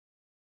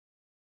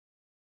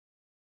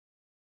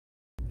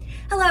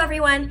Hello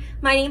everyone,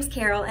 my name's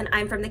Carole and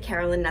I'm from the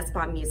Carolyn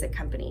Nussbaum Music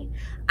Company.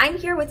 I'm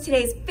here with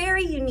today's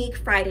very unique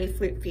Friday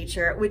flute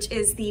feature, which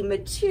is the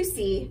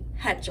Matusi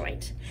head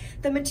joint.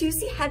 The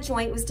Matusi head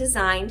joint was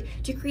designed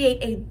to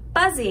create a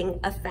buzzing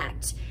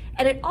effect,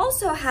 and it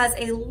also has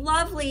a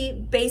lovely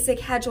basic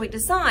head joint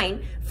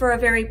design for a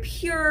very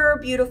pure,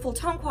 beautiful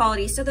tone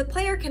quality, so the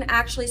player can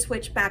actually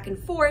switch back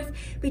and forth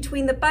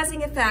between the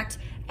buzzing effect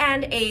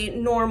and a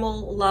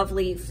normal,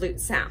 lovely flute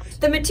sound.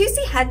 The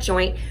Matusi head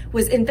joint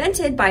was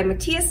invented by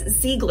Matthias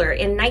Ziegler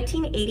in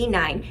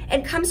 1989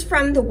 and comes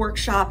from the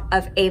workshop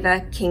of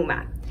Eva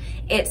Kingma.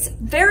 It's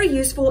very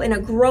useful in a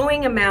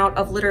growing amount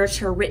of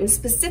literature written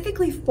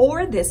specifically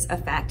for this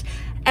effect,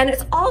 and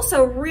it's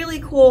also really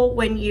cool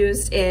when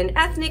used in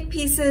ethnic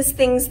pieces,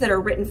 things that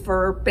are written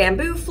for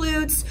bamboo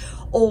flutes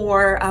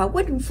or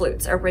wooden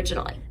flutes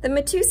originally. The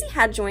Matusi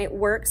head joint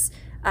works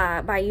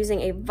by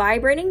using a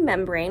vibrating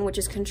membrane, which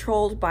is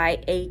controlled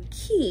by a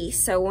key.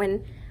 So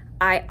when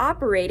I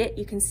operate it,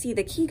 you can see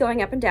the key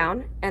going up and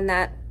down, and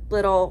that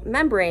little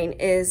membrane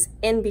is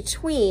in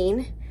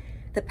between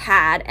the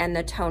pad and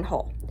the tone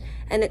hole.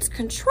 And it's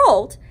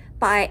controlled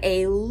by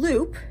a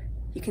loop.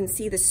 You can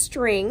see the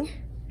string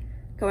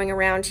going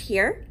around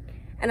here,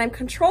 and I'm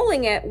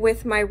controlling it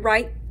with my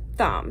right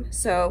thumb.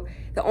 So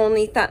the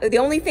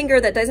only finger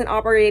that doesn't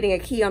operating a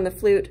key on the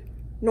flute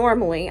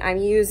normally, I'm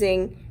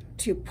using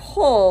to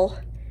pull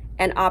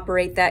and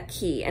operate that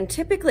key. And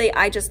typically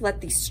I just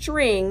let the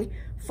string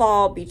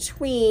fall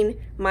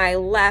between my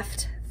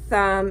left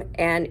thumb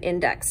and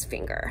index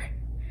finger.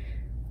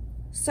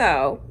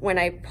 So when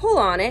I pull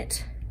on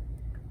it,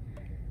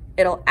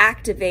 it'll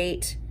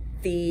activate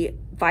the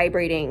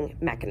vibrating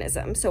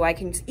mechanism. So I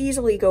can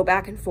easily go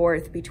back and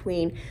forth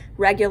between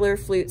regular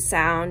flute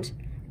sound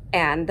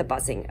and the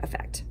buzzing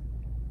effect.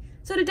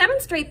 So to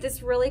demonstrate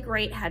this really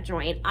great head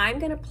joint, I'm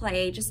gonna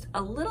play just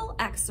a little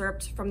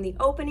excerpt from the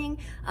opening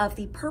of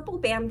the Purple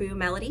Bamboo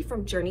melody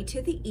from Journey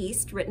to the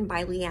East, written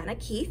by Leanna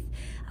Keith.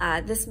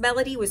 This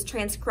melody was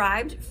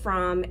transcribed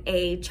from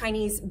a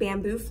Chinese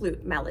bamboo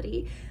flute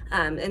melody.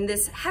 And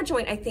this head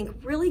joint, I think,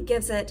 really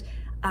gives it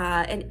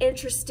an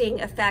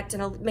interesting effect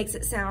and makes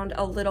it sound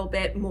a little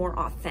bit more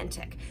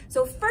authentic.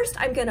 So first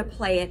I'm gonna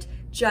play it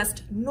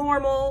just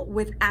normal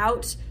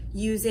without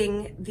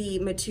using the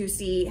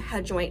Matusi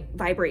head joint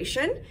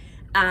vibration,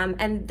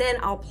 and then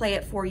I'll play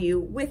it for you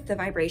with the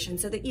vibration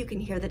so that you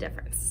can hear the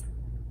difference.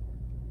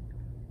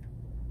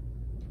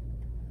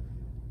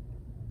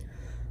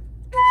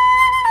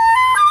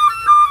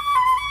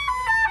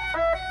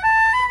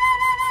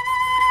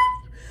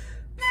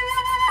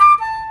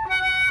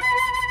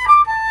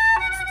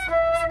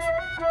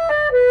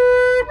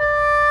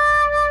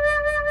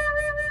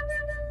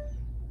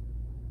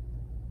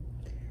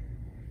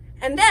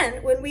 And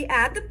then when we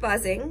add the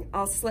buzzing,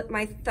 I'll slip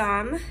my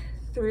thumb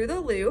through the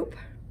loop,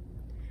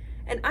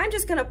 and I'm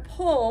just gonna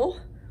pull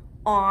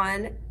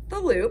on the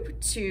loop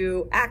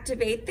to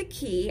activate the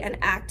key and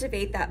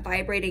activate that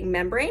vibrating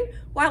membrane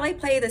while I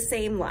play the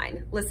same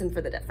line. Listen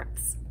for the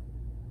difference.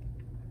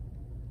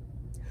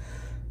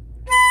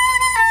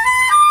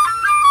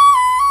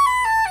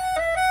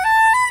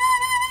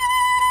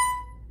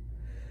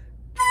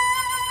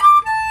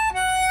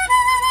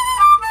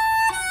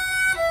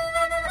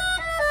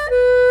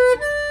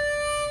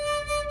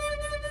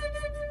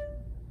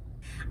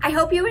 I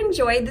hope you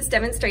enjoyed this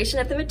demonstration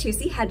of the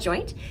Matusi head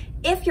joint.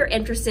 If you're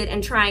interested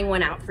in trying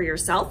one out for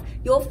yourself,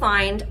 you'll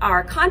find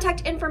our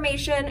contact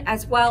information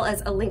as well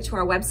as a link to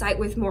our website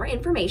with more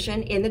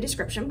information in the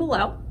description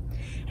below.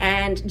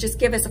 And just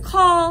give us a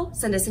call,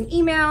 send us an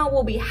email.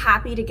 We'll be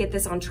happy to get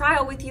this on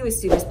trial with you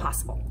as soon as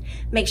possible.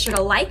 Make sure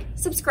to like,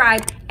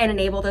 subscribe, and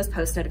enable those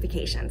post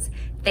notifications.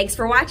 Thanks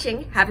for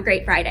watching. Have a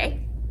great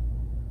Friday.